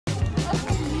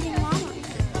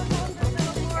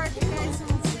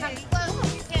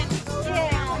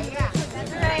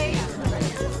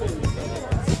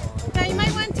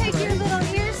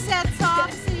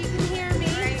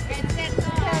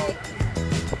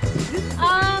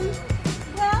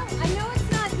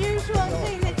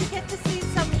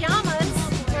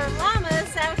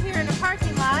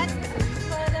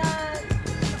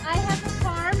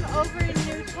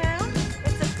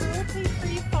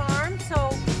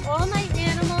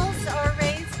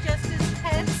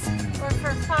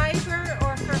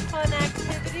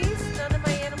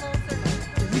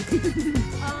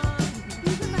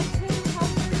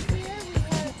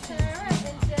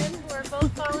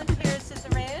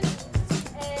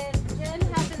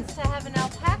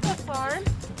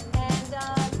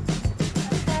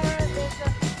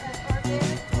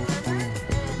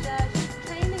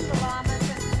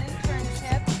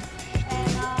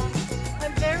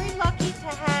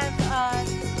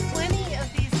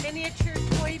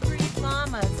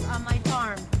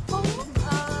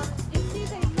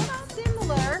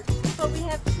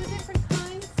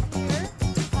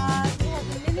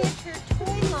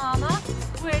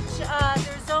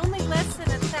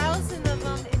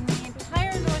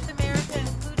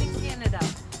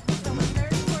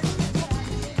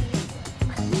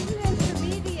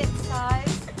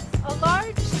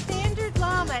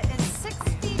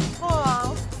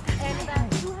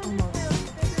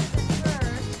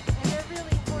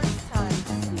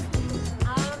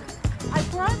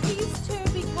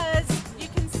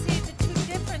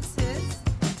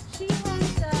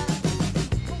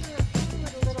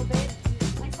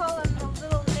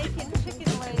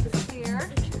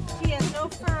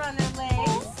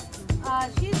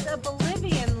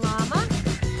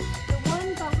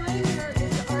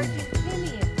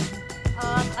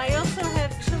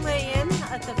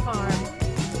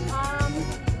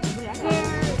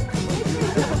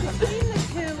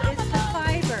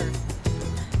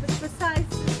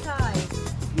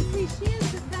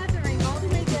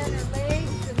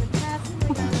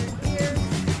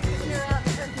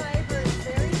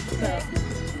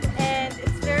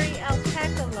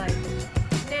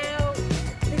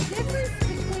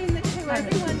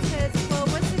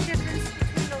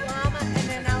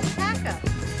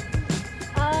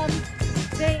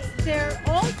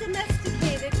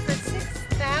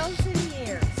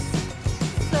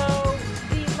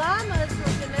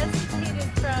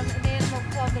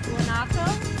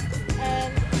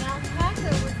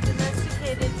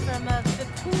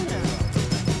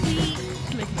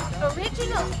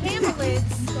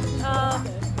camelids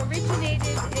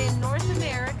originated in North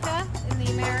America, in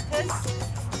the Americas,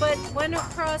 but went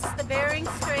across the Bering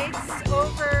Straits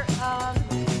over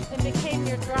and became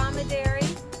your dromedary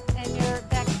and your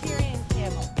Bactrian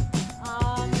camel.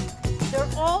 They're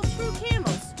all true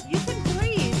camels. You can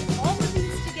breed all of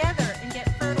these together and get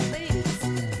fertile babies.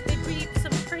 They breed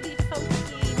some pretty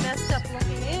funky, messed up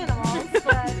looking animals,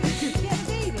 but you get a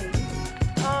baby.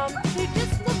 They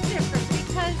just look different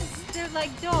because they're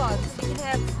like dogs. You can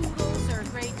have poodles or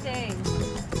Great Danes.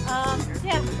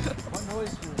 Yeah.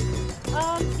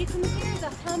 You can hear the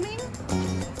humming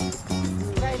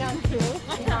right on cue.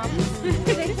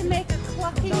 They can make a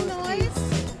clucking noise.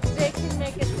 They can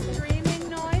make a screaming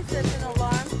noise as an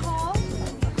alarm call.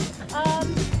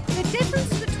 The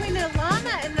difference between a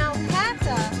llama and an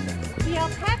alpaca, the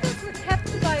alpacas were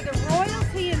kept by the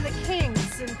royalty and the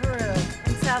kings in Peru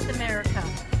and South America.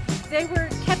 They were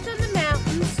kept on the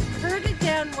mountains, herded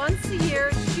down once a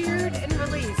year, sheared and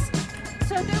released.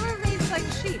 So they were raised like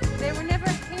sheep. They were never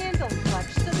handled much.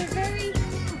 So they're very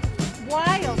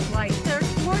wild-like. They're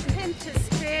more tend to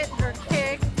spit or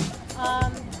kick.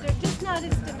 They're just not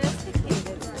as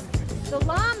domesticated. The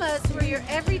llamas were your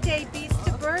everyday beasts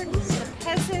of burden. The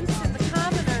peasants and the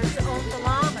commoners owned the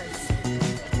llamas.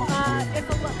 If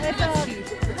a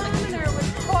commoner was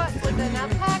caught with an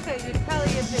alpaca, you'd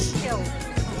probably have been killed.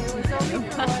 It was only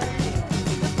for royalty.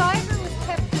 The fiber was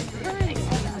kept as currency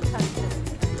in the country.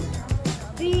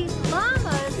 The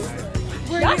llamas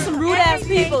were y'all some rude ass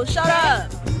people. Shut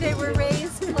up. They were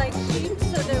raised like sheep,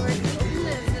 so they were eaten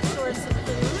as a source of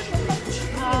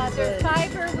food. Their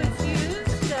fiber was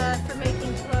used for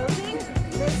making clothing.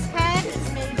 This hat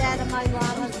is made out of my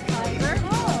llama's fiber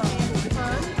and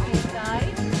sperm and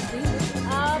dyed.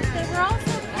 They were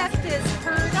also kept as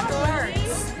herd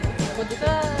guards.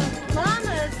 The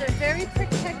llamas are very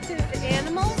protective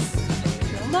animals.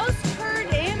 Most herd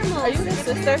animals, are you his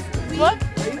sister? What?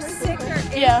 Sick or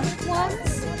injured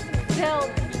ones, they'll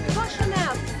push them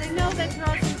out because they know that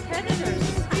draws in predators.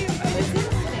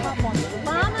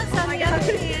 Llamas, on the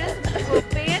other hand, will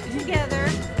band together,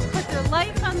 put their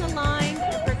life on the line,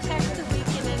 and protect the weak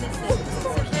and innocent. It's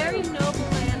a very noble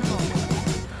animal.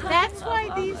 That's why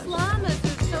these llamas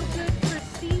are so good for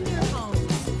senior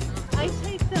homes. I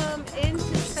take them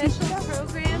into special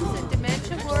programs and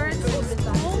dementia wards in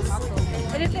schools,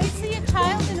 and if they see a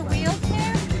child in a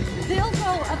wheelchair, they'll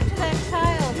go up to that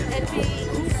child and be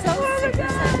so super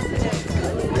sensitive.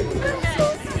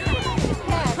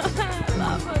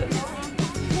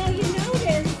 Now you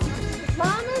notice,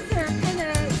 llamas are kind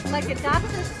of like a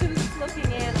Dr. Seuss looking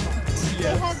animal.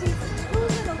 They have these two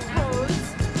little toes,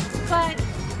 but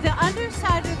the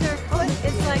underside of their foot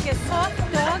is like a soft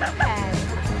dog pad.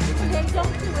 They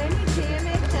don't do any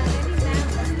damage on any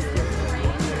mountains or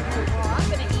terrain or walk.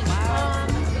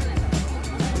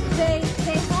 They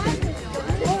have this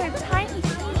tiny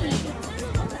teeth.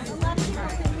 A lot of people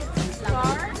think it's a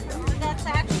scar. That's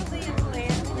actually a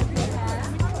gland that they have.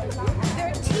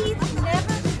 Their teeth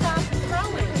never stop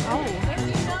growing. If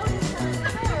you notice on the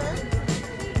curve,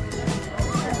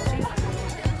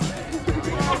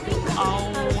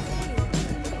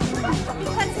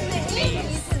 because in the